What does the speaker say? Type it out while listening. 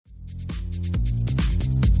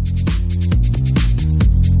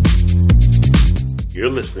You're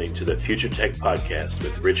listening to the Future Tech Podcast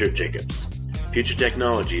with Richard Jacobs. Future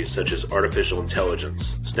technologies such as artificial intelligence,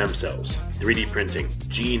 stem cells, 3D printing,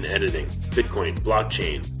 gene editing, Bitcoin,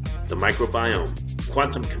 blockchain, the microbiome,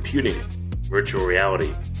 quantum computing, virtual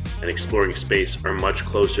reality, and exploring space are much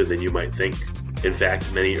closer than you might think. In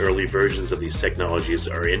fact, many early versions of these technologies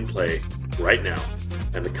are in play right now,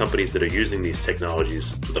 and the companies that are using these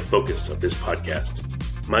technologies are the focus of this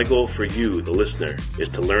podcast. My goal for you, the listener, is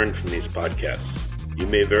to learn from these podcasts. You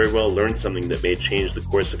may very well learn something that may change the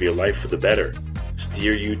course of your life for the better,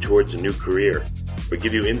 steer you towards a new career, or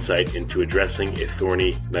give you insight into addressing a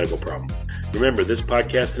thorny medical problem. Remember, this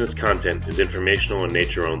podcast and its content is informational in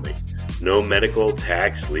nature only. No medical,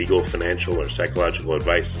 tax, legal, financial, or psychological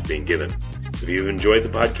advice is being given. If you've enjoyed the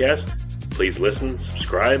podcast, please listen,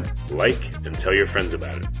 subscribe, like, and tell your friends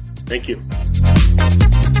about it. Thank you.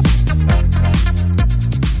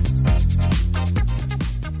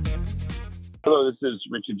 Hello, this is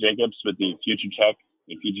Richard Jacobs with the Future Tech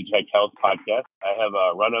Health Podcast. I have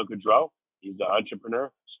Rano Goodrow. He's an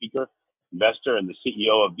entrepreneur, speaker, investor, and the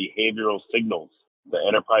CEO of Behavioral Signals, the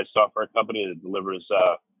enterprise software company that delivers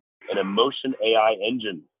an emotion AI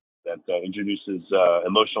engine that introduces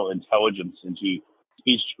emotional intelligence into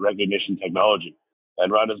speech recognition technology.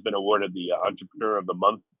 And Rano's been awarded the Entrepreneur of the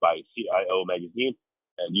Month by CIO Magazine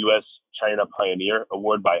and U.S. China Pioneer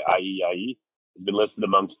Award by IEIE. He's been listed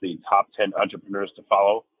amongst the top 10 entrepreneurs to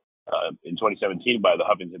follow in 2017 by the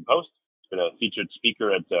Huffington Post. He's been a featured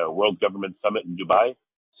speaker at the World Government Summit in Dubai,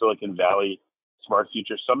 Silicon Valley Smart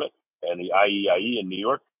Future Summit, and the IEIE in New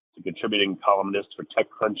York. He's a contributing columnist for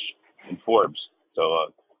TechCrunch and Forbes.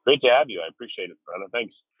 So great to have you. I appreciate it, Rano.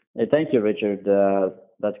 Thanks. Hey, thank you, Richard.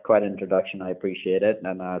 That's quite an introduction. I appreciate it.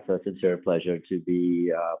 And it's a sincere pleasure to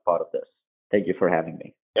be part of this. Thank you for having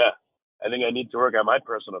me. Yeah. I think I need to work on my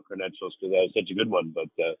personal credentials because I had such a good one, but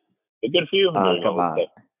good for you. Come on.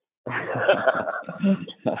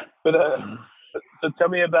 But, so tell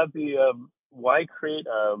me about the why create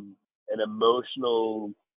an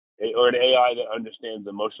emotional or an AI that understands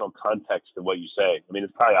emotional context of what you say. I mean,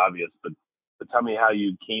 it's probably obvious, but tell me how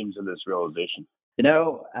you came to this realization.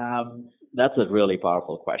 That's a really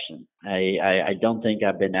powerful question. I don't think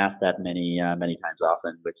I've been asked that many times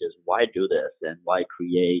often, which is why do this and why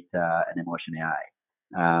create an emotion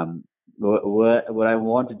AI? What I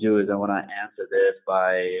want to do is I want to answer this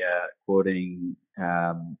by quoting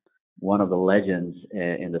one of the legends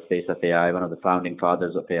in the space of AI, one of the founding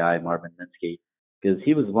fathers of AI, Marvin Minsky, because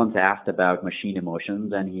he was once asked about machine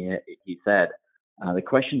emotions, and he said, the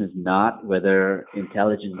question is not whether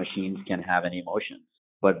intelligent machines can have any emotions,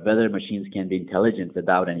 but whether machines can be intelligent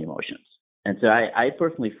without any emotions. And so I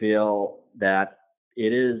personally feel that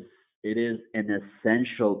it is an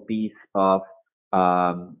essential piece of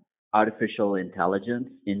artificial intelligence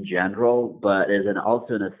in general, but is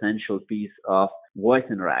also an essential piece of voice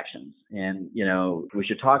interactions. And, we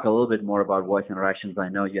should talk a little bit more about voice interactions. I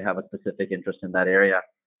know you have a specific interest in that area.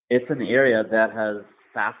 It's an area that has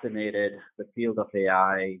fascinated the field of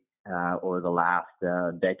AI over the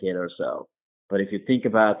last decade or so. But if you think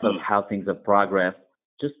about how things have progressed,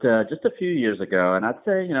 just a few years ago, and I'd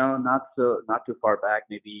say not too far back,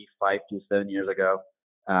 maybe 5 to 7 years ago,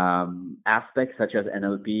 aspects such as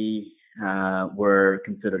NLP were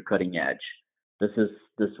considered cutting edge. This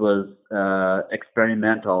was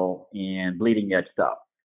experimental and bleeding edge stuff.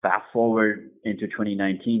 Fast forward into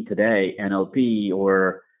 2019 today, NLP,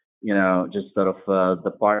 or just sort of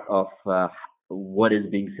the part of what is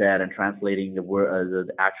being said and translating the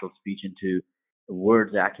actual speech into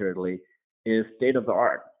words accurately, is state of the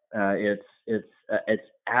art. It's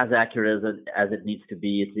as accurate as it needs to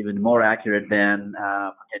be. It's even more accurate than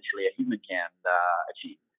potentially a human can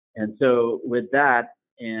achieve. And so with that,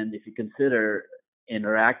 and if you consider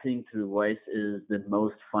interacting through voice is the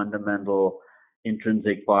most fundamental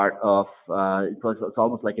intrinsic part of it's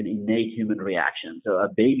almost like an innate human reaction. So a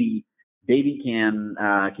baby can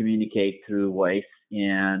communicate through voice,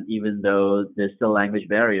 and even though there's still language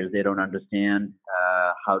barriers, they don't understand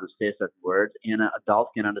how to say certain words, and an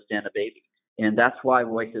adult can understand a baby. And that's why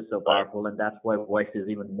voice is so powerful, and that's why voice is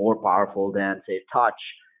even more powerful than, say, touch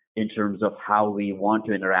in terms of how we want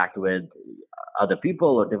to interact with other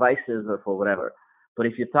people or devices or for whatever. But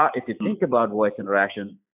if you think about voice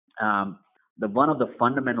interaction, one of the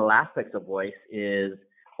fundamental aspects of voice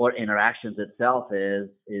or interactions itself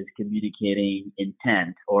is communicating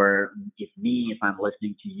intent, or if I'm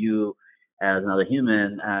listening to you as another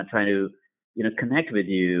human, trying to connect with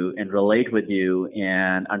you and relate with you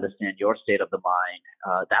and understand your state of the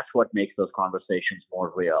mind. That's what makes those conversations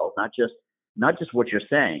more real, not just not just what you're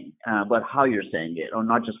saying, but how you're saying it, or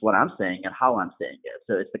not just what I'm saying and how I'm saying it.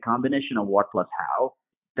 So it's the combination of what plus how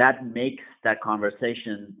that makes that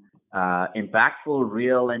conversation impactful,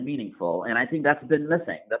 real, and meaningful. And I think that's been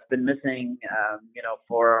missing. That's been missing,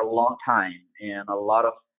 for a long time. And a lot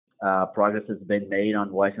of progress has been made on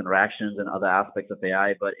voice interactions and other aspects of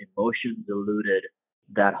AI, but emotions eluded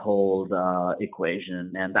that whole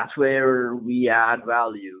equation, and that's where we add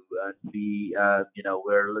value.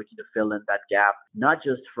 We're looking to fill in that gap, not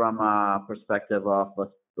just from a perspective of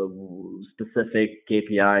specific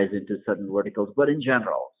KPIs into certain verticals, but in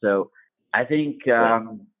general. So I think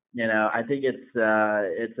I think it's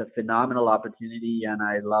a phenomenal opportunity, and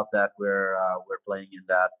I love that we're playing in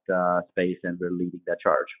that space and we're leading that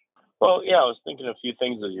charge. Well, yeah, I was thinking a few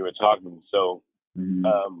things as you were talking. So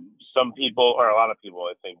some people, or a lot of people,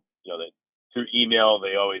 I think, that through email,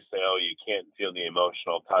 they always say, oh, you can't feel the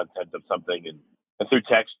emotional content of something. And through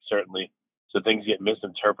text, certainly. So things get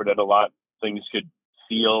misinterpreted a lot. Things could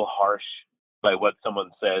feel harsh by what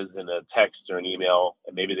someone says in a text or an email,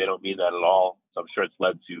 and maybe they don't mean that at all. So I'm sure it's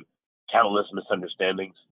led to countless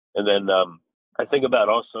misunderstandings. And then I think about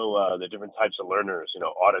also the different types of learners,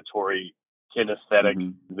 auditory,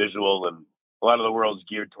 kinesthetic, visual, and a lot of the world's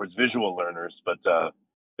geared towards visual learners, but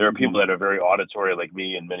there are people that are very auditory like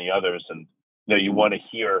me and many others. And, you want to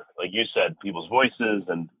hear, like you said, people's voices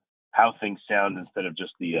and how things sound instead of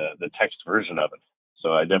just the text version of it.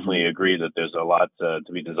 So I definitely agree that there's a lot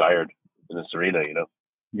to be desired in this arena,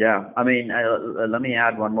 Yeah, I mean, let me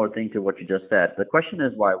add one more thing to what you just said. The question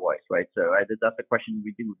is why voice, right? So that's a question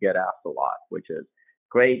we do get asked a lot, which is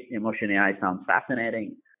great. Emotion AI sounds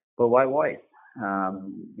fascinating, but why voice?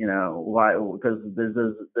 Why? Because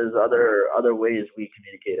there's other ways we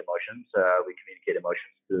communicate emotions. We communicate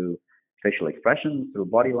emotions through facial expressions, through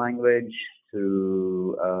body language,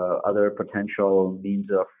 through other potential means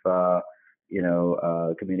of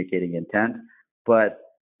communicating intent. But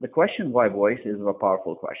the question why voice is a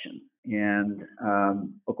powerful question. And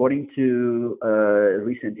according to a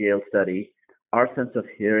recent Yale study, our sense of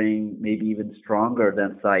hearing may be even stronger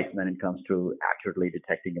than sight when it comes to accurately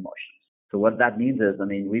detecting emotions. So what that means is,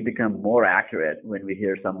 we become more accurate when we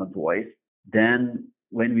hear someone's voice than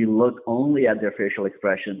when we look only at their facial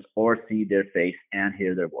expressions or see their face and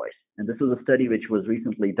hear their voice. And this was a study which was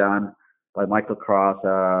recently done by Michael Cross,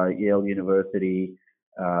 Yale University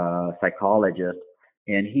psychologist.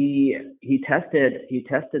 And he tested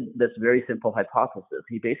this very simple hypothesis.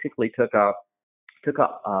 He basically took a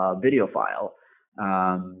video file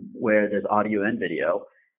where there's audio and video,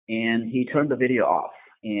 and he turned the video off,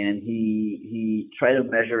 and he tried to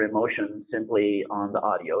measure emotion simply on the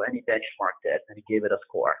audio, and he benchmarked it, and he gave it a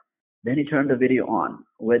score. Then he turned the video on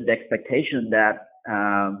with the expectation that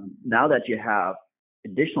now that you have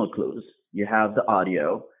additional clues, you have the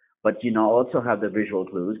audio, but you now also have the visual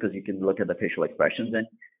clues because you can look at the facial expressions,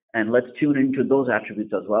 and let's tune into those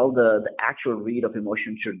attributes as well. The actual read of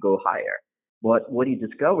emotion should go higher. But what he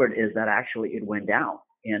discovered is that actually it went down,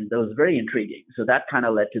 and that was very intriguing. So that kind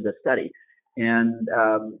of led to the study. And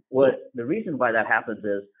what the reason why that happens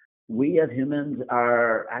is we as humans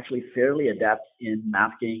are actually fairly adept in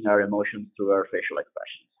masking our emotions through our facial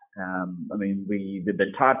expressions. We've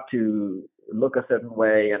been taught to look a certain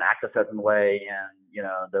way and act a certain way, and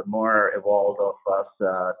the more evolved of us,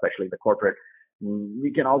 especially the corporate,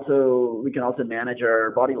 we can also manage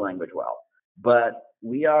our body language well. But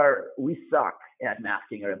we suck at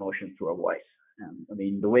masking our emotions through our voice.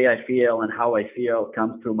 The way I feel and how I feel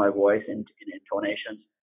comes through my voice and in intonations,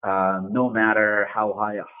 no matter how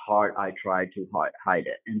hard I try to hide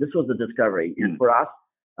it. And this was the discovery. And for us,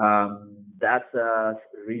 that's a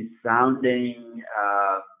resounding,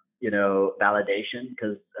 validation,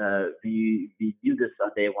 because we do this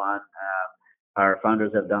on day one. Our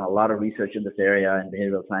founders have done a lot of research in this area in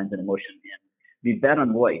behavioral science and emotion, and we bet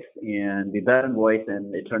on voice, and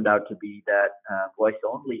it turned out to be that voice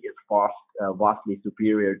only is vastly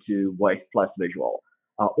superior to voice plus visual,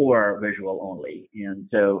 or visual only. And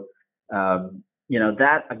so,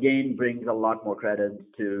 that again brings a lot more credit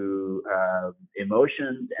to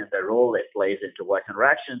emotions and the role it plays into voice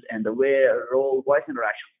interactions, and the role voice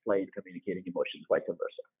interactions play in communicating emotions, vice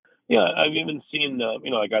versa. Yeah, I've even seen,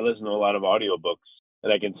 I listen to a lot of audiobooks,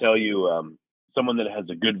 and I can tell you, someone that has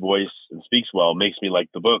a good voice and speaks well makes me like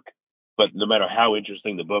the book. But no matter how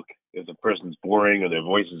interesting the book, if the person's boring or their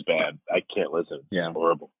voice is bad, I can't listen. It's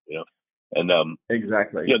horrible, And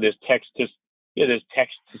exactly. There's text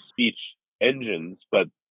to speech engines, but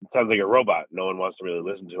it sounds like a robot. No one wants to really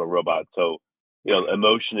listen to a robot. So,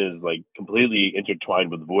 emotion is like completely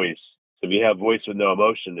intertwined with voice. So if you have voice with no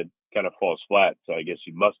emotion, it kind of falls flat. So I guess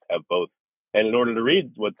you must have both And in order to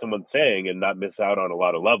read what someone's saying and not miss out on a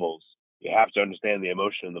lot of levels, you have to understand the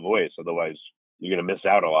emotion in the voice. Otherwise, you're going to miss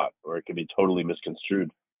out a lot, or it can be totally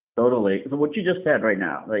misconstrued. Totally. So what you just said right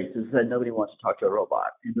now, like you said, nobody wants to talk to a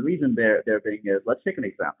robot, and the reason they're being is, let's take an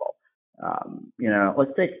example.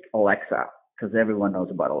 Let's take Alexa, because everyone knows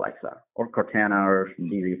about Alexa, or Cortana, or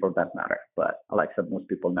Siri for that matter. But Alexa, most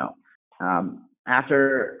people know.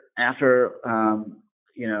 After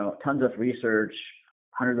tons of research,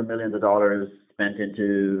 hundreds of millions of dollars spent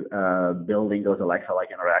into building those Alexa-like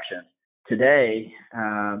interactions. Today,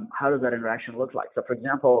 how does that interaction look like? So, for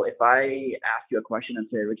example, if I ask you a question and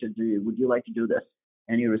say, Richard, would you like to do this?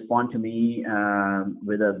 And you respond to me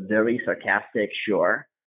with a very sarcastic sure.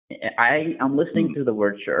 I'm listening to the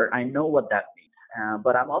word sure. I know what that means,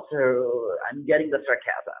 but I'm getting the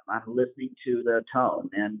sarcasm. I'm listening to the tone,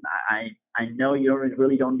 and I know you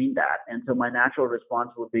really don't mean that. And so my natural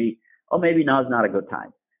response would be, oh, maybe now is not a good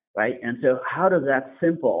time, right? And so how does that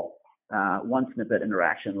simple one snippet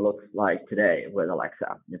interaction looks like today with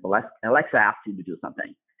Alexa? If Alexa asks you to do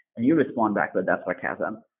something and you respond back with that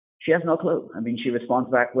sarcasm, she has no clue. I mean, she responds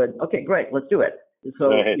back with, okay, great, let's do it.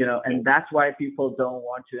 So, and that's why people don't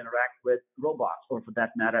want to interact with robots, or for that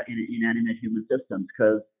matter, inanimate human systems,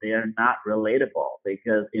 because they are not relatable,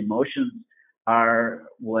 because emotions are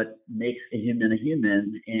what makes a human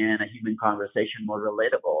and a human conversation more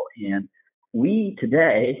relatable. And we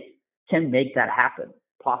today can make that happen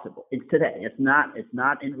possible. It's today. It's not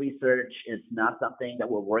in research. It's not something that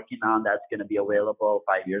we're working on that's going to be available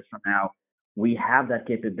 5 years from now. We have that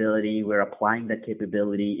capability. We're applying that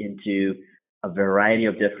capability into a variety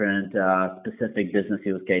of different specific business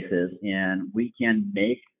use cases, and we can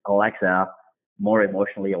make Alexa more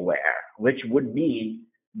emotionally aware, which would mean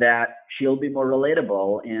that she'll be more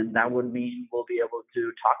relatable, and that would mean we'll be able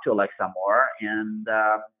to talk to Alexa more, and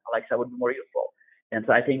Alexa would be more useful. And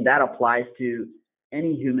so I think that applies to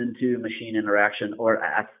any human to machine interaction, or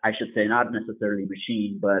I should say not necessarily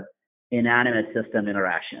machine, but inanimate system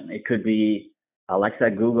interaction. It could be Alexa,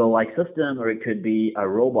 Google-like system, or it could be a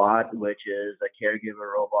robot, which is a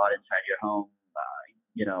caregiver robot inside your home,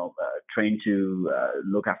 trained to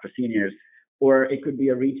look after seniors, or it could be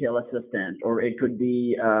a retail assistant, or it could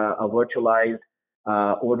be a virtualized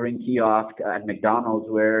ordering kiosk at McDonald's,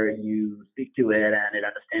 where you speak to it and it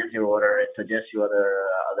understands your order, it suggests you other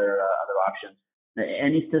options.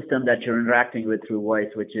 Any system that you're interacting with through voice,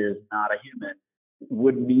 which is not a human,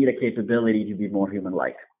 would need a capability to be more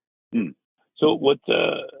human-like. So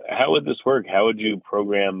how would this work? How would you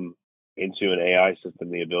program into an AI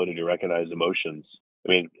system the ability to recognize emotions?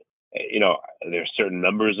 I mean, there's certain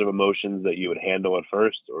numbers of emotions that you would handle at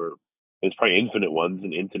first, or there's probably infinite ones,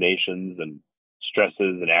 and intonations and stresses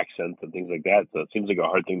and accents and things like that. So it seems like a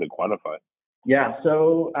hard thing to quantify. Yeah.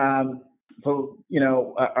 So our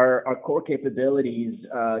core capabilities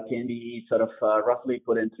can be sort of roughly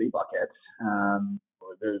put in three buckets.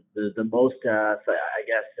 The most,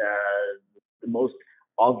 the most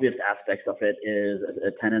obvious aspects of it is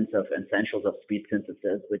tenets of essentials of speech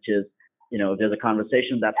synthesis, which is, there's a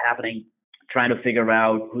conversation that's happening, trying to figure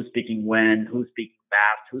out who's speaking when, who's speaking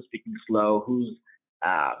fast, who's speaking slow, who's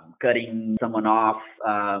cutting someone off,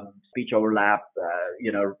 speech overlap,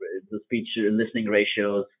 the speech listening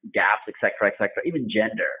ratios, gaps, et cetera, even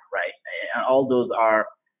gender, right? And all those are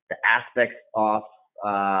the aspects of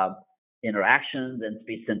interactions and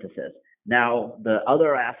speech synthesis. Now, the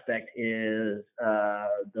other aspect is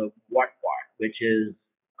the what part, which is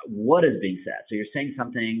what is being said. So you're saying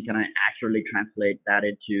something, can I accurately translate that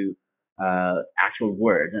into actual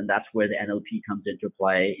words? And that's where the NLP comes into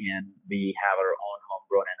play, and we have our own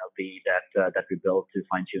homegrown NLP that we built to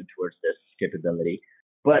fine-tune towards this capability.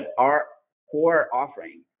 But our core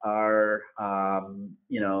offering, our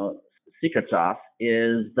secret sauce,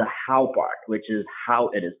 is the how part, which is how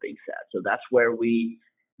it is being said. So that's where we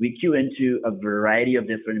cue into a variety of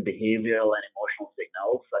different behavioral and emotional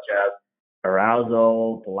signals, such as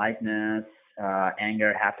arousal, politeness,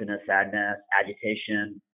 anger, happiness, sadness,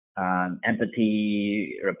 agitation,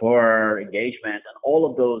 empathy, rapport, engagement, and all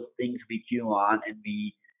of those things we cue on, and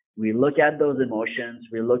we look at those emotions,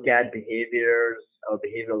 we look at behaviors or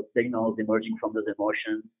behavioral signals emerging from those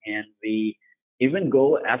emotions, and we even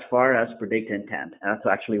go as far as predict intent. That's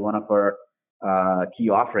actually one of our key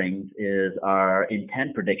offerings, is our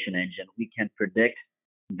intent prediction engine. We can predict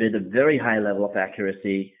with a very high level of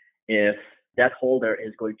accuracy if debt holder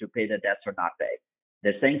is going to pay the debts or not pay.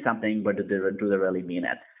 They're saying something, but do they really mean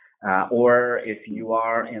it? Or if you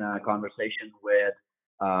are in a conversation with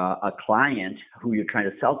a client who you're trying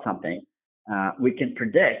to sell something, we can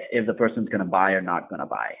predict if the person's going to buy or not going to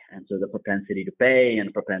buy. And so the propensity to pay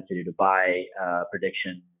and propensity to buy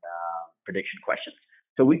prediction prediction questions.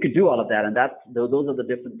 So we could do all of that, and those are the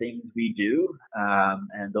different things we do,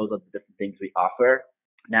 and those are the different things we offer.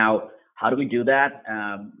 Now, how do we do that?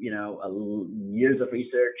 Years of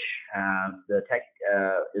research. The tech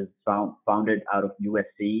is founded out of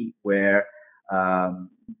USC, where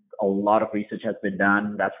a lot of research has been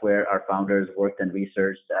done. That's where our founders worked and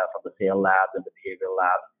researched from the sales labs and the behavioral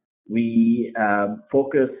labs. We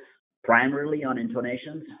focus primarily on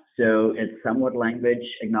intonations, so it's somewhat language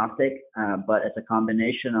agnostic, but it's a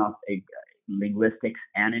combination of linguistics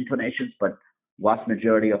and intonations. But vast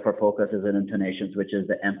majority of our focus is in intonations, which is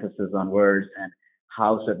the emphasis on words and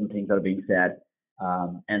how certain things are being said.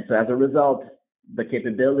 And so as a result, the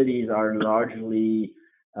capabilities are largely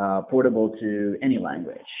portable to any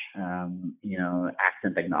language,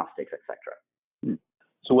 accent agnostics, etc.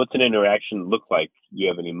 So what's an interaction look like? Do you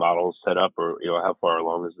have any models set up, or how far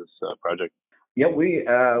along is this project? Yeah, we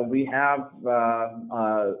have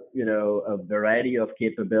a variety of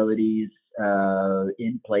capabilities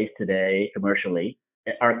in place today commercially.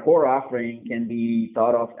 Our core offering can be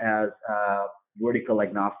thought of as a vertical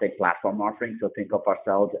agnostic platform offering. So think of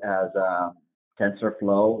ourselves as a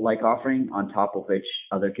TensorFlow-like offering on top of which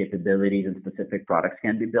other capabilities and specific products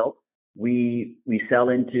can be built. We sell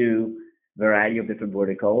into a variety of different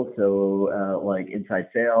verticals, so like inside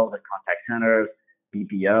sales, like contact centers,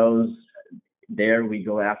 BPOs. There we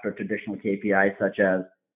go after traditional KPIs such as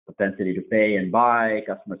propensity to pay and buy,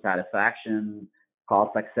 customer satisfaction,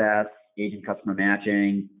 call success, agent customer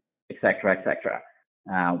matching, et cetera, et cetera.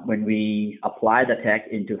 When we apply the tech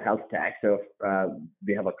into health tech, so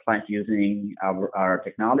we have a client using our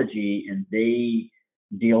technology, and they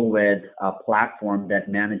deal with a platform that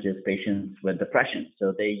manages patients with depression.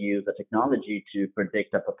 So they use the technology to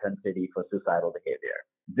predict a propensity for suicidal behavior.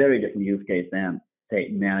 Very different use case than, say,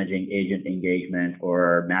 managing agent engagement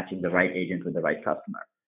or matching the right agent with the right customer.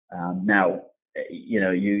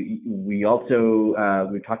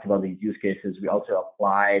 We talked about these use cases. We also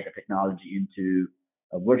apply the technology into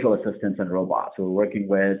virtual assistants and robots. So we're working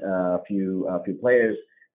with a few players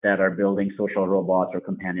that are building social robots or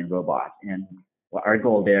companion robots. And our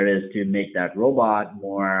goal there is to make that robot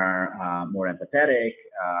more empathetic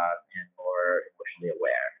and more emotionally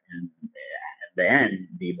aware, and at the end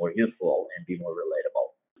be more useful and be more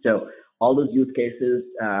relatable. So all those use cases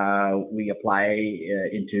we apply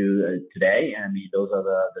into today. I mean, those are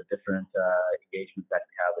the different engagements that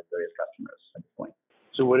we have with various customers at this point.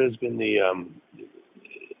 So what has been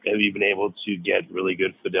have you been able to get really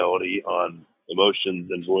good fidelity on emotions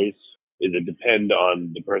and voice? Does it depend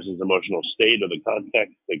on the person's emotional state or the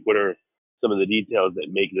context? Like, what are some of the details that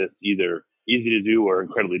make this either easy to do or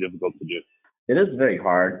incredibly difficult to do? It is very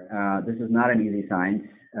hard. This is not an easy science.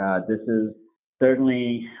 This is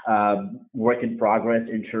certainly work in progress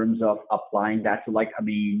in terms of applying that. So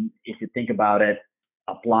if you think about it,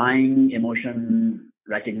 applying emotion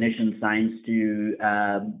recognition science to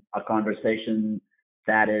a conversation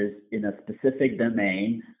that is in a specific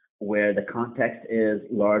domain where the context is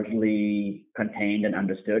largely contained and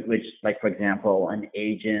understood, which, like, for example, an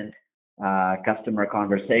agent customer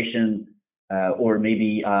conversation, or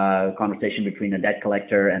maybe a conversation between a debt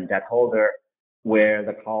collector and debt holder, where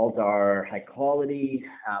the calls are high quality,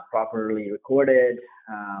 properly recorded,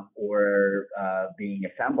 or being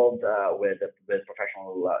assembled with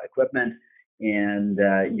professional equipment, and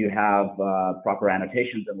you have proper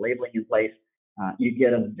annotations and labeling in place, you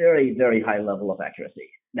get a very, very high level of accuracy.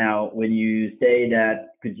 Now, when you say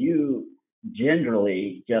that, could you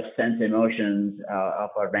generally just sense emotions of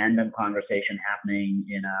a random conversation happening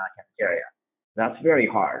in a cafeteria? That's very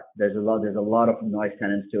hard. There's a lot of noise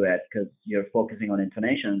tenants to it because you're focusing on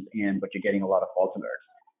intonations, but you're getting a lot of false alerts.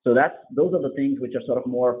 So those are the things which are sort of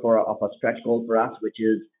more of a stretch goal for us, which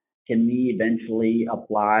is, can we eventually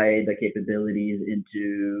apply the capabilities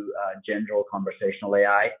into general conversational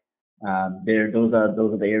AI? Those are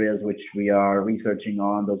the areas which we are researching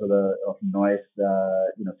on. Those are the noise,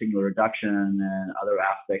 signal reduction and other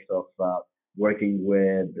aspects of working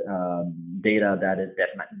with data that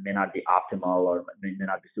may not be optimal or may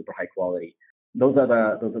not be super high quality. Those are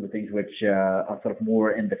the things which are sort of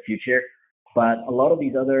more in the future. But a lot of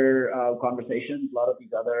these other conversations, a lot of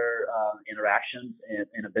these other interactions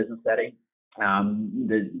in a business setting,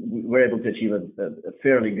 we're able to achieve a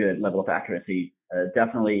fairly good level of accuracy.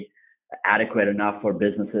 Definitely adequate enough for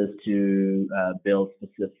businesses to build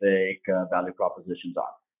specific value propositions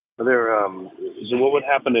on. So what would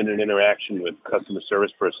happen in an interaction with customer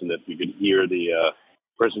service person if you could hear the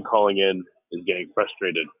person calling in is getting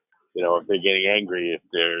frustrated, if they're getting angry, if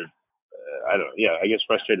they're,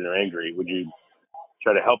 frustrated or angry? Would you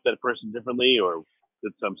try to help that person differently, or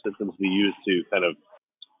did some systems be used to kind of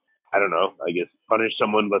I don't know, I guess punish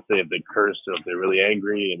someone, let's say if they cursed or if they're really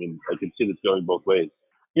angry. I mean, I can see this going both ways.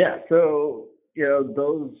 Yeah. So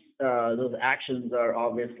those actions are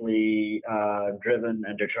obviously driven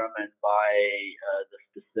and determined by the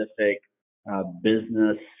specific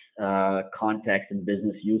business context and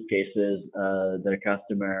business use cases that a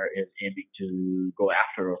customer is aiming to go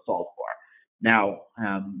after or solve for. Now,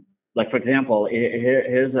 like for example,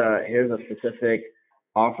 here's a specific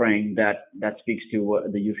offering that speaks to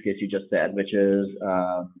what the use case you just said, which is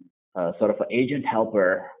sort of an agent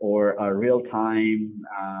helper or a real-time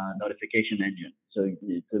notification engine. So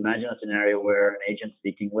imagine a scenario where an agent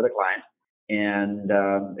speaking with a client, and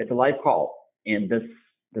it's a live call, and this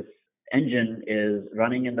engine is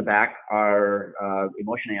running in the back. Our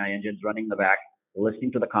emotion AI engine is running in the back,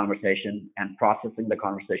 listening to the conversation and processing the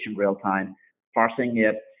conversation real time, parsing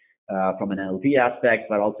it from an NLP aspect,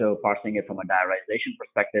 but also parsing it from a diarization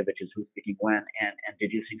perspective, which is who's speaking when, and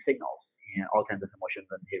deducing signals, all kinds of emotions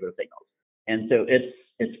and behavioral signals. And so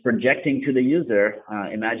it's projecting to the user.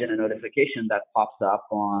 Imagine a notification that pops up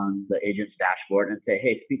on the agent's dashboard and say,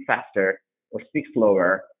 "Hey, speak faster," or "Speak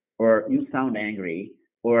slower," or "You sound angry,"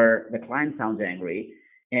 or "The client sounds angry."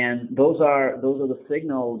 And those are the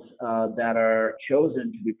signals that are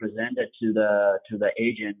chosen to be presented to the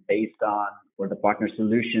agent based on where the partner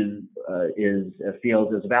solution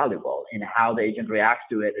feels is valuable, and how the agent reacts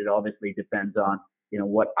to it. It obviously depends on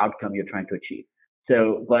what outcome you're trying to achieve.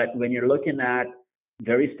 So, but when you're looking at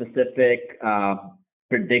very specific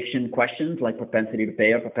prediction questions like propensity to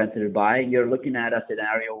pay or propensity to buy, you're looking at a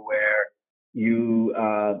scenario where you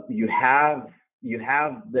have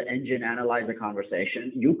the engine analyze the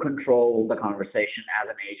conversation. You control the conversation as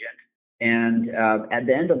an agent, and at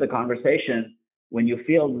the end of the conversation, when you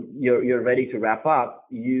feel you're ready to wrap up,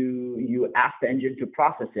 you ask the engine to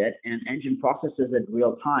process it, and engine processes it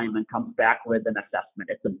real time and comes back with an assessment.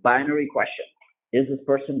 It's a binary question: is this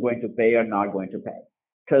person going to pay or not going to pay?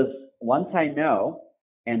 Because once I know,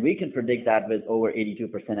 and we can predict that with over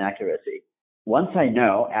 82% accuracy. Once I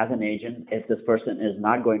know as an agent if this person is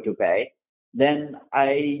not going to pay, then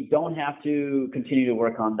I don't have to continue to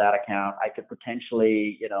work on that account. I could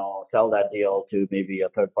potentially, sell that deal to maybe a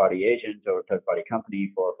third-party agent or a third-party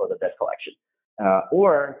company for the debt collection.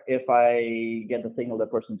 Or if I get the signal the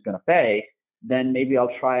person's going to pay, then maybe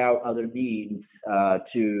I'll try out other means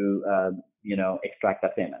to extract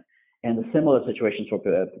that payment. And the similar situations for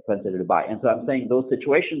propensity to buy. And so I'm saying those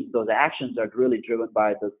situations, those actions are really driven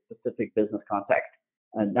by the specific business context.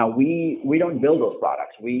 And now we don't build those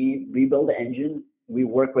products. We build the engine. We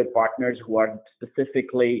work with partners who are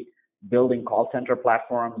specifically building call center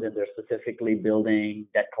platforms, and they're specifically building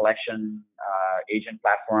debt collection agent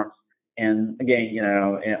platforms. And again,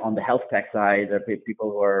 on the health tech side, there are people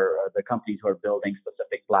who are the companies who are building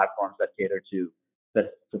specific platforms that cater to the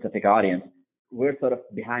specific audience. We're sort of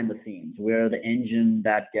behind the scenes. We're the engine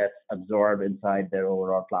that gets absorbed inside their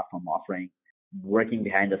overall platform offering, working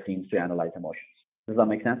behind the scenes to analyze emotions. Does that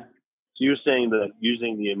make sense? So you're saying that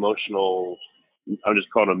using the emotional, I'm just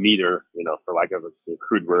calling a meter, for lack of a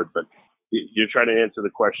crude word, but you're trying to answer the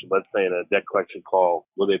question, let's say in a debt collection call,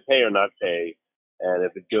 will they pay or not pay? And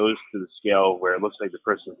if it goes to the scale where it looks like the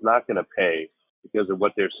person's not going to pay because of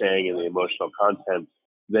what they're saying in the emotional content,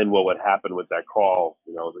 then what would happen with that call?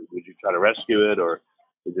 Would you try to rescue it, or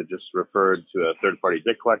is it just referred to a third-party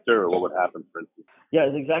debt collector, or what would happen, for instance? Yeah,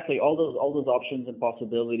 it's exactly. All those options and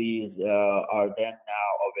possibilities are then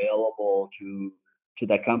now available to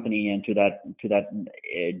that company and to that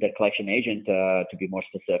debt collection agent, to be more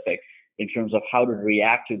specific, in terms of how to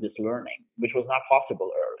react to this learning, which was not possible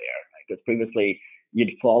earlier. Because previously,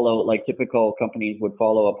 you'd follow, like typical companies would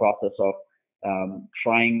follow a process of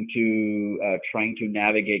trying to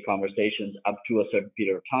navigate conversations up to a certain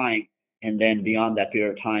period of time, and then beyond that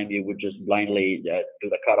period of time, you would just blindly do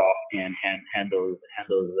the cutoff and hand those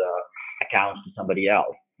accounts to somebody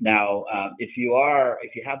else. Now, if you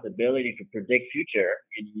have the ability to predict future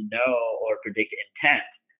and or predict intent,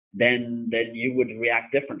 then you would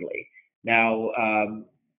react differently. Now,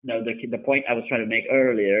 the point I was trying to make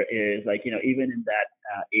earlier is even in that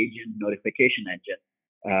agent notification engine.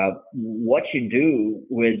 What you do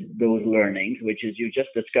with those learnings, which is you just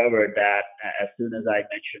discovered that as soon as I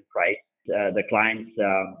mentioned price, the client's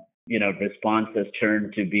response has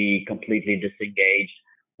turned to be completely disengaged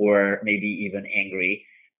or maybe even angry.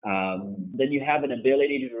 Then you have an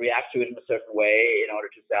ability to react to it in a certain way in order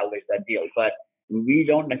to salvage that deal. But we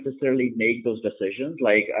don't necessarily make those decisions.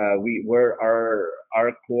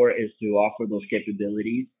 Our core is to offer those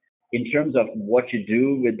capabilities. In terms of what you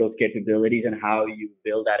do with those capabilities and how you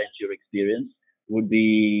build that into your experience would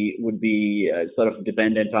be sort of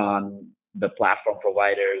dependent on the platform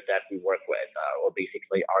providers that we work with, or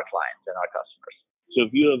basically our clients and our customers. So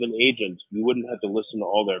if you have an agent, you wouldn't have to listen to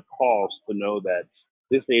all their calls to know that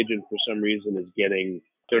this agent for some reason is getting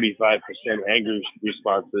 35% angry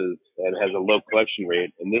responses and has a low collection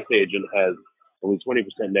rate, and this agent has only 20%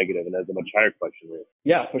 negative and has a much higher collection rate.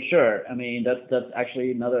 Yeah, for sure. I mean, that's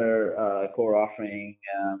actually another core offering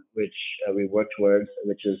which we work towards,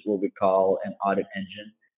 which is what we call an audit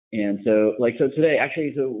engine. And so today,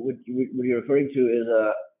 actually, so what you're referring to is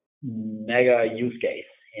a mega use case.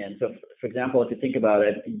 And so, for example, if you think about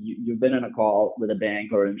it, you've been on a call with a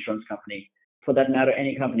bank or an insurance company, for that matter,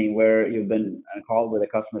 any company where you've been on a call with a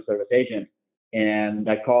customer service agent, and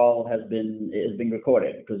that call is being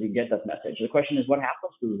recorded because you get that message. The question is, what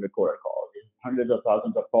happens to those recorded calls? Hundreds of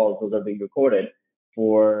thousands of calls, those are being recorded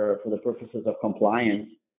for the purposes of compliance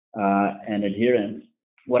and adherence.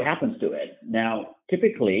 What happens to it? Now,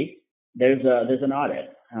 typically, there's an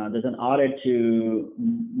audit. There's an audit to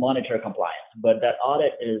monitor compliance, but that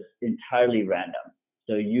audit is entirely random.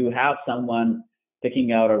 So you have someone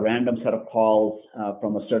picking out a random set of calls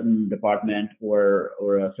from a certain department or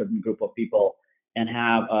a certain group of people, and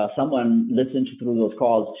have someone listen through those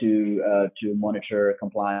calls to monitor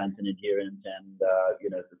compliance and adherence, and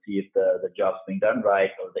to see if the job's being done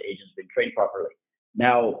right or the agent's being trained properly.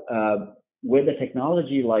 Now, with a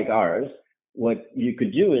technology like ours, what you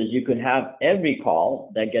could do is you could have every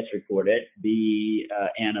call that gets recorded be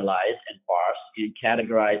analyzed and parsed and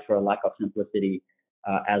categorized, for a lack of simplicity,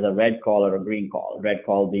 as a red call or a green call. Red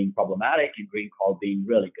call being problematic and green call being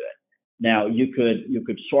really good. Now you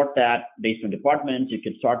could sort that based on departments. You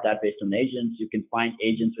could sort that based on agents. You can find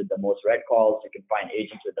agents with the most red calls. You can find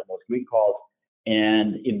agents with the most green calls.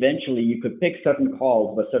 And eventually you could pick certain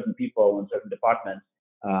calls by certain people in certain departments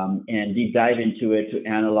and deep dive into it to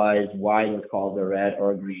analyze why those calls are red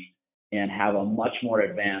or green, and have a much more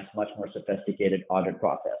advanced, much more sophisticated audit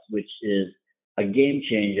process, which is a game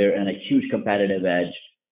changer and a huge competitive edge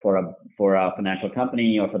for a financial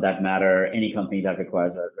company, or for that matter, any company that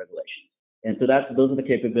requires a regulation. And so those are the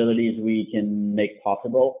capabilities we can make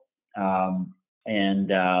possible,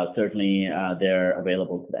 and certainly they're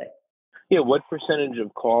available today. Yeah, what percentage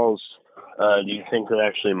of calls do you think are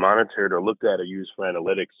actually monitored or looked at or used for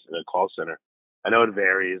analytics in a call center? I know it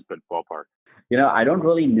varies, but ballpark. I don't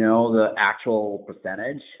really know the actual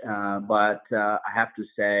percentage, but I have to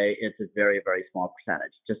say it's a very, very small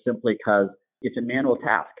percentage, just simply because it's a manual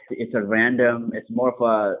task. It's more of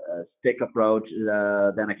a stick approach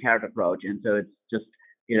than a carrot approach. And so it's just,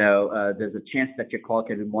 there's a chance that your call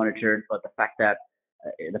can be monitored, but the fact that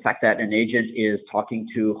an agent is talking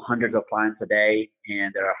to hundreds of clients a day,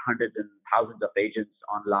 and there are hundreds and thousands of agents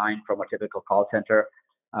online from a typical call center,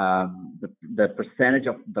 the percentage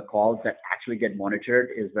of the calls that actually get monitored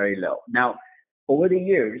is very low. Now, over the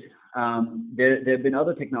years, there have been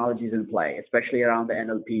other technologies in play, especially around the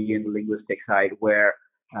NLP and the linguistic side, where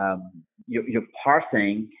you're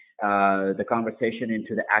parsing the conversation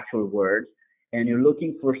into the actual words, and you're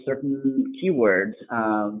looking for certain keywords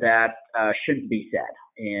that shouldn't be said,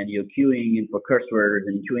 and you're queuing in for curse words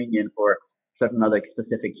and queuing in for certain other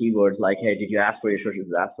specific keywords, like, hey, did you ask for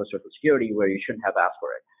Social Security where you shouldn't have asked for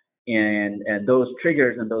it? And those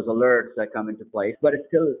triggers and those alerts that come into place, but it's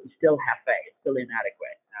still half-baked, it's still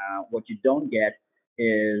inadequate. What you don't get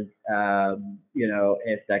is,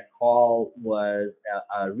 if that call was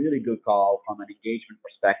a really good call from an engagement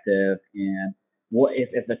perspective, and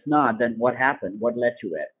if it's not, then what happened? What led to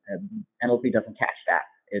it? NLP doesn't catch that.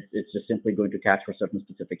 It's just simply going to catch for certain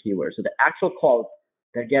specific keywords. So the actual calls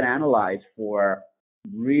that get analyzed for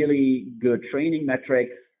really good training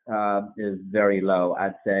metrics is very low.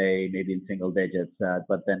 I'd say maybe in single digits,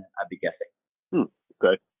 but then I'd be guessing.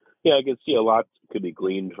 Okay. Yeah, I can see a lot could be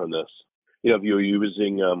gleaned from this. If you're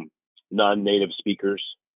using non-native speakers,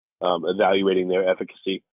 evaluating their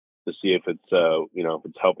efficacy to see if it's if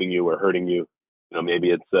it's helping you or hurting you. Maybe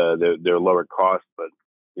it's they're lower cost, but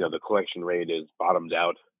the collection rate is bottomed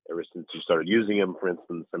out ever since you started using them, for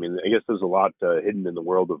instance. I mean, I guess there's a lot hidden in the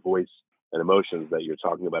world of voice and emotions that you're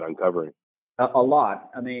talking about uncovering. A lot.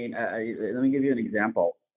 I mean, let me give you an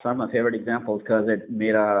example. Some of my favorite examples, because it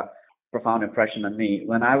made a profound impression on me.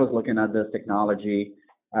 When I was looking at this technology,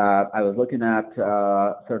 I was looking at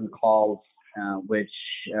certain calls which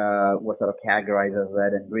were sort of categorized as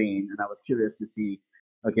red and green, and I was curious to see,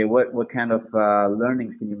 okay, what kind of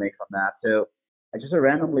learnings can you make from that? So I just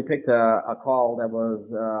randomly picked a call that was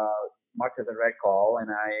marked as a red call,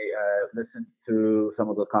 and I listened to some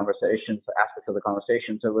of the aspects of the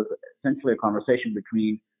conversation. So it was essentially a conversation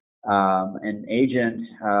between an agent,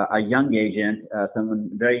 a young agent, someone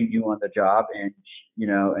very new on the job, and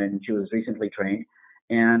she was recently trained,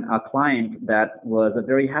 and a client that was a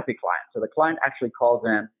very happy client. So the client actually called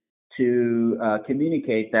them to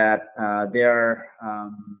communicate that they're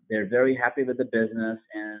very happy with the business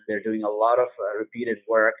and they're doing a lot of repeated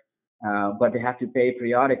work, but they have to pay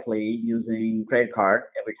periodically using credit card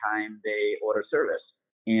every time they order service.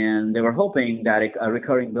 And they were hoping that a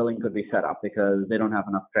recurring billing could be set up because they don't have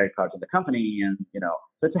enough credit cards in the company. And,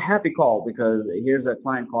 so it's a happy call because here's a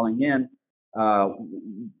client calling in,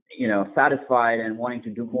 satisfied and wanting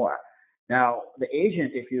to do more. Now, the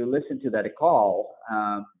agent, if you listen to that call,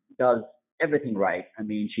 does everything right. I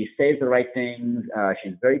mean, she says the right things.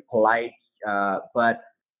 She's very polite, but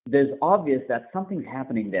there's obvious that something's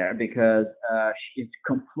happening there because she's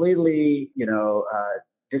completely,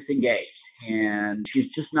 disengaged. And she's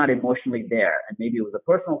just not emotionally there. And maybe it was a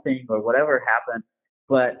personal thing or whatever happened,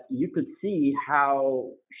 but you could see how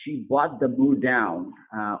she brought the mood down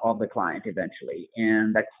of the client eventually.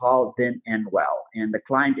 And that call didn't end well. And the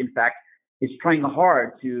client, in fact, is trying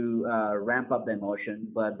hard to ramp up the emotion,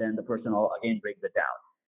 but then the person again brings it down.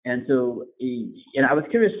 And so, I was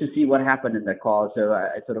curious to see what happened in the call. So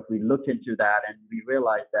we looked into that and we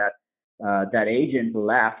realized that that agent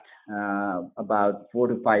left about 4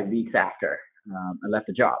 to 5 weeks after and left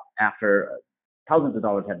the job after thousands of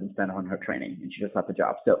dollars had been spent on her training, and she just left the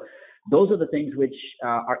job. So those are the things which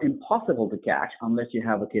are impossible to catch unless you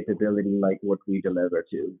have a capability like what we deliver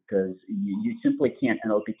to, because you simply can't,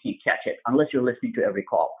 NLP can't catch it unless you're listening to every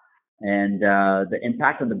call. And the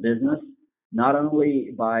impact on the business, not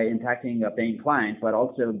only by impacting a paying client, but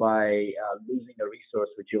also by losing a resource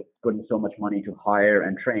which you put in so much money to hire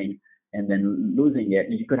and train, and then losing it,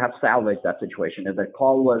 you could have salvaged that situation. If the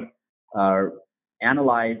call was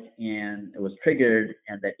analyzed and it was triggered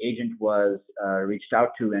and that agent was reached out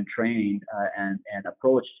to and trained and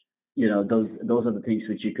approached, those are the things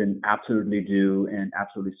which you can absolutely do and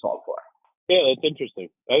absolutely solve for. Yeah, that's interesting.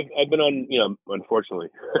 I've been on, unfortunately,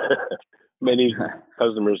 many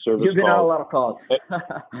customer service calls. You've been on a lot of calls.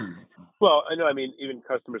 Well, I know. I mean, even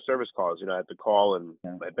customer service calls, I have to call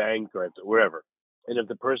and my bank or wherever. And if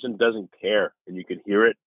the person doesn't care and you can hear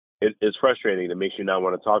it, it's frustrating. It makes you not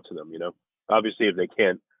want to talk to them, Obviously, if they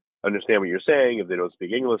can't understand what you're saying, if they don't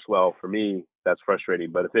speak English well, for me, that's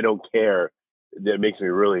frustrating. But if they don't care, it makes me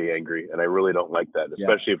really angry. And I really don't like that,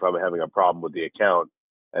 especially if I'm having a problem with the account.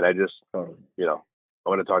 And I just, I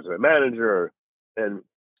want to talk to my manager. And,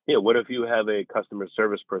 what if you have a customer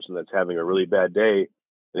service person that's having a really bad day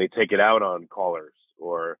and they take it out on callers?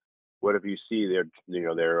 Or what if you see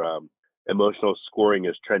their emotional scoring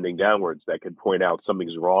is trending downwards? That could point out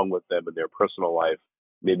something's wrong with them in their personal life.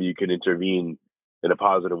 Maybe you can intervene in a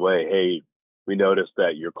positive way. Hey, we noticed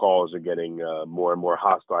that your calls are getting more and more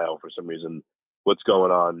hostile for some reason. What's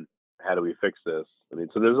going on? How do we fix this? I mean,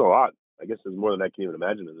 so there's a lot. I guess there's more than I can even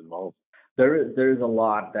imagine is involved. There's a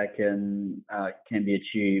lot that can be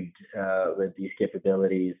achieved with these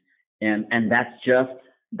capabilities, and that's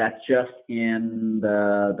just in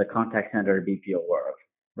the contact center BPO world,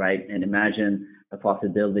 right? And imagine the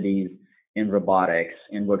possibilities in robotics,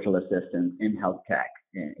 in virtual assistants, in health tech.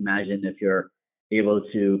 Imagine if you're able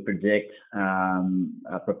to predict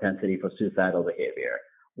a propensity for suicidal behavior.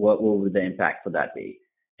 What would the impact for that be?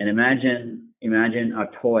 And imagine a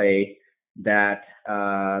toy that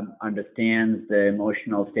understands the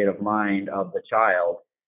emotional state of mind of the child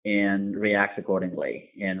and reacts accordingly,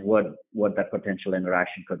 and what that potential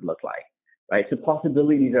interaction could look like, right? So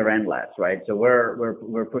possibilities are endless, right? So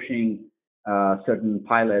we're pushing certain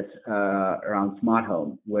pilots around smart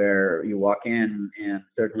home, where you walk in and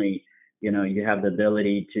certainly you have the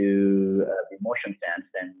ability to be motion sensed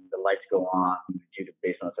and the lights go on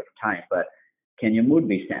based on a certain time, but can your mood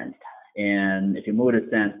be sensed? And if your mood is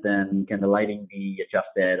sensed, then can the lighting be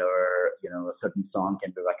adjusted, or a certain song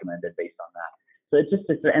can be recommended based on that? So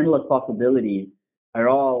it's the endless possibilities are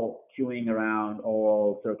all queuing around,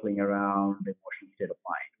 all circling around the emotional state of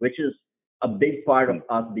mind, which is a big part of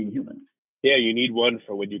us being humans. Yeah, you need one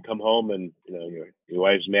for when you come home and your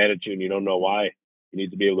wife's mad at you and you don't know why. You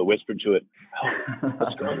need to be able to whisper to it, "Oh,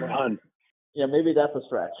 what's going on?" Yeah, maybe that's a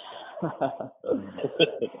stretch.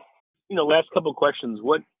 Last couple of questions.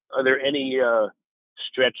 Are there any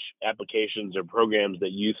stretch applications or programs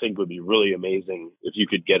that you think would be really amazing if you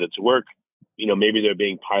could get it to work? Maybe they're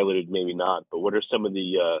being piloted, maybe not. But what are some of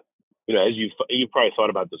the, as you've probably thought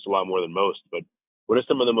about this a lot more than most, but what are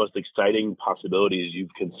some of the most exciting possibilities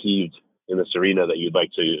you've conceived in this arena that you'd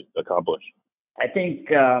like to accomplish? I think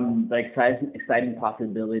the exciting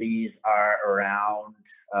possibilities are around.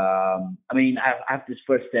 I have to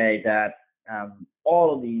first say that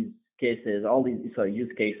all of these cases, all these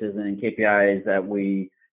use cases and KPIs that we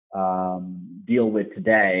deal with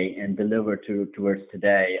today and deliver towards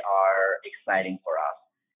today are exciting for us.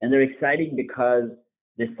 And they're exciting because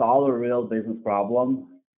they solve a real business problem.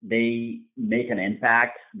 They make an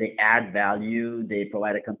impact, they add value, they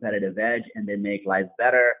provide a competitive edge, and they make lives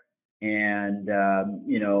better. And,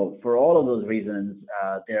 for all of those reasons,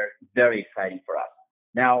 they're very exciting for us.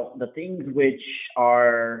 Now, the things which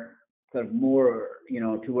are sort of more,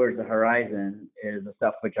 towards the horizon is the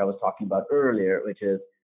stuff which I was talking about earlier, which is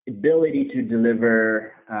ability to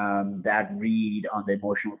deliver that read on the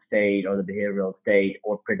emotional state or the behavioral state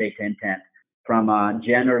or predict intent from a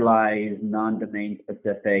generalized, non-domain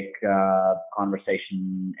specific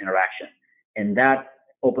conversation interaction. And that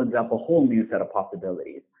opens up a whole new set of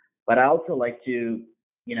possibilities. But I also like to,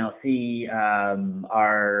 see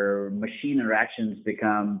our machine interactions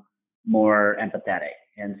become more empathetic.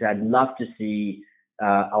 And so I'd love to see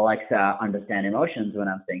Alexa understand emotions when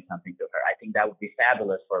I'm saying something to her. I think that would be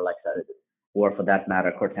fabulous for Alexa to do, or for that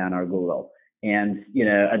matter, Cortana or Google. And,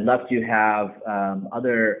 I'd love to have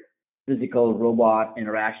other physical robot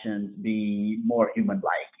interactions be more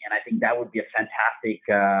human-like. And I think that would be a fantastic,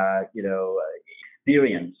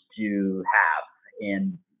 experience to have.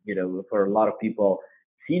 And, for a lot of people,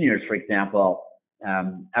 seniors, for example,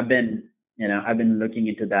 I've been looking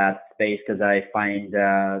into that space because I find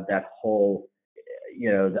that whole,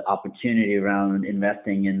 the opportunity around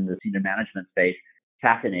investing in the senior management space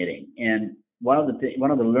fascinating. And one of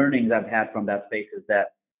the learnings I've had from that space is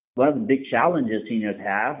that one of the big challenges seniors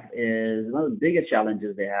have is one of the biggest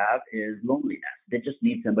challenges they have is loneliness. They just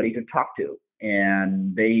need somebody to talk to,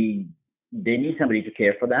 and they need somebody to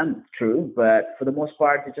care for them. True, but for the most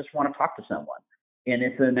part, they just want to talk to someone. And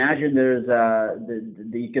if you imagine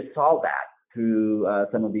you could solve that through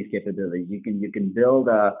some of these capabilities. You can build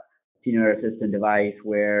a senior assistant device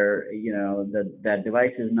where that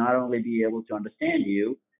device is not only be able to understand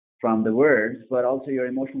you from the words, but also your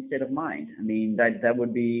emotional state of mind. I mean, that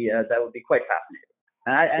would be quite fascinating.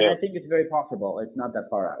 And I think it's very possible. It's not that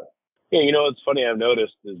far out. Yeah, what's funny I've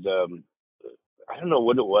noticed is I don't know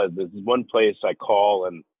what it was. There's one place I call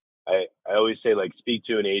and I always say, like, speak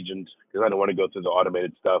to an agent because I don't want to go through the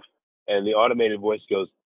automated stuff. And the automated voice goes,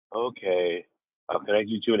 okay, I'll connect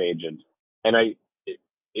you to an agent. And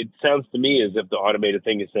it sounds to me as if the automated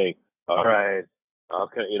thing is saying, all right,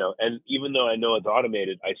 okay, and even though I know it's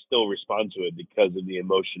automated, I still respond to it because of the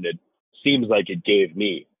emotion it seems like it gave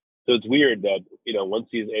me. So it's weird that, once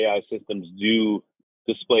these AI systems do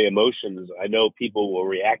display emotions, I know people will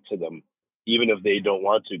react to them, even if they don't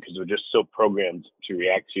want to, because they're just so programmed to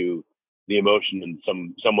react to the emotion in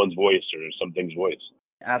someone's voice or something's voice.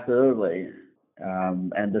 Absolutely.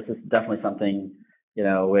 And this is definitely something,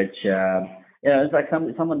 which, it's like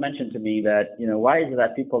someone mentioned to me that, why is it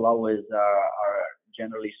that people always are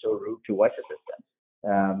generally so rude to voice assistants?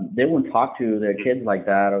 They won't talk to their kids like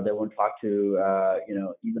that, or they won't talk to,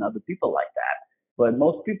 even other people like that. But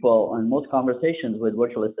most people and most conversations with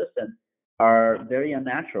virtual assistants are very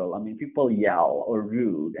unnatural. I mean, people yell or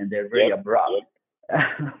rude, and they're very abrupt. Yep.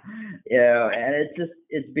 And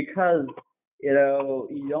it's because, you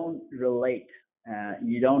don't relate.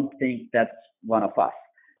 You don't think that's one of us.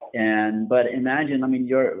 But imagine, I mean,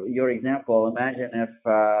 your example, imagine if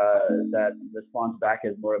that response back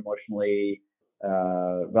is more emotionally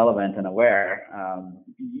relevant and aware,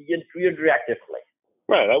 you'd react differently.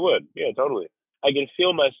 Right, I would. Yeah, totally. I can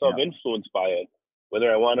feel myself influenced by it,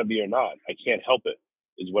 whether I want to be or not. I can't help it,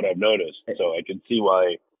 is what I've noticed. So I can see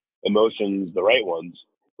why emotions, the right ones,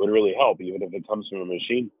 would really help, even if it comes from a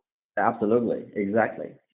machine. Absolutely.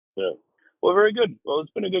 Exactly. Yeah. Well, very good. Well, it's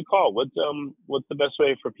been a good call. What's the best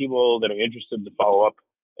way for people that are interested to follow up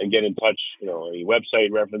and get in touch? Any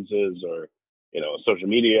website references or, social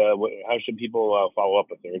media? How should people follow up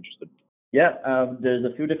if they're interested? Yeah, there's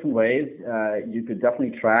a few different ways. You could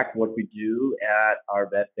definitely track what we do at our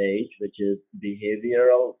web page, which is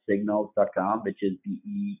behavioralsignals.com, which is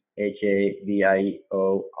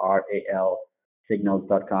BEHAVIORAL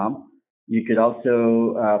signals.com. You could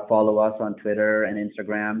also follow us on Twitter and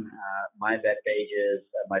Instagram. My web page is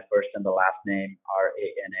my first and the last name,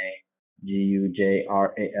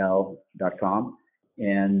 RANAGUJRAL.com.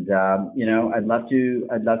 And, I'd love to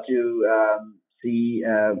see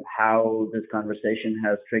how this conversation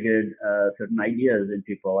has triggered certain ideas in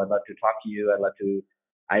people. I'd love to talk to you. I'd love to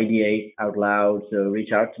ideate out loud. So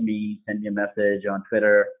reach out to me, send me a message on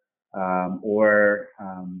Twitter or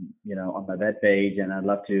on my web page, and I'd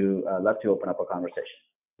love to open up a conversation.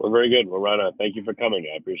 Well, very good. Well, Rana, thank you for coming.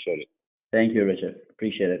 I appreciate it. Thank you, Richard.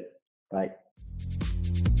 Appreciate it. Bye.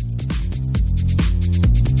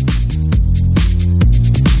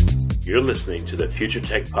 You're listening to the Future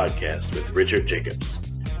Tech Podcast with Richard Jacobs.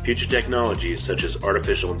 Future technologies such as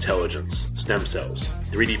artificial intelligence, stem cells,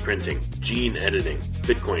 3D printing, gene editing,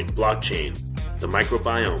 Bitcoin, blockchain, the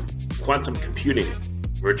microbiome, quantum computing,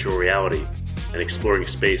 virtual reality, and exploring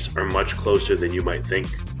space are much closer than you might think.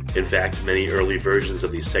 In fact, many early versions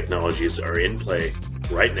of these technologies are in play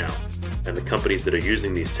right now, and the companies that are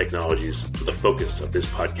using these technologies are the focus of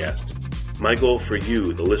this podcast. My goal for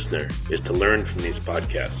you, the listener, is to learn from these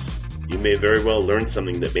podcasts. You may very well learn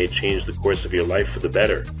something that may change the course of your life for the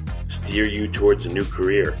better, steer you towards a new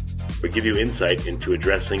career, or give you insight into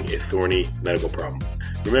addressing a thorny medical problem.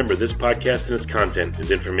 Remember, this podcast and its content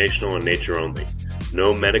is informational in nature only.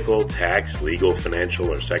 No medical, tax, legal,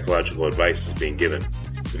 financial, or psychological advice is being given.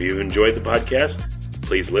 If you enjoyed the podcast,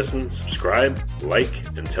 please listen, subscribe, like,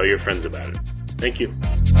 and tell your friends about it. Thank you.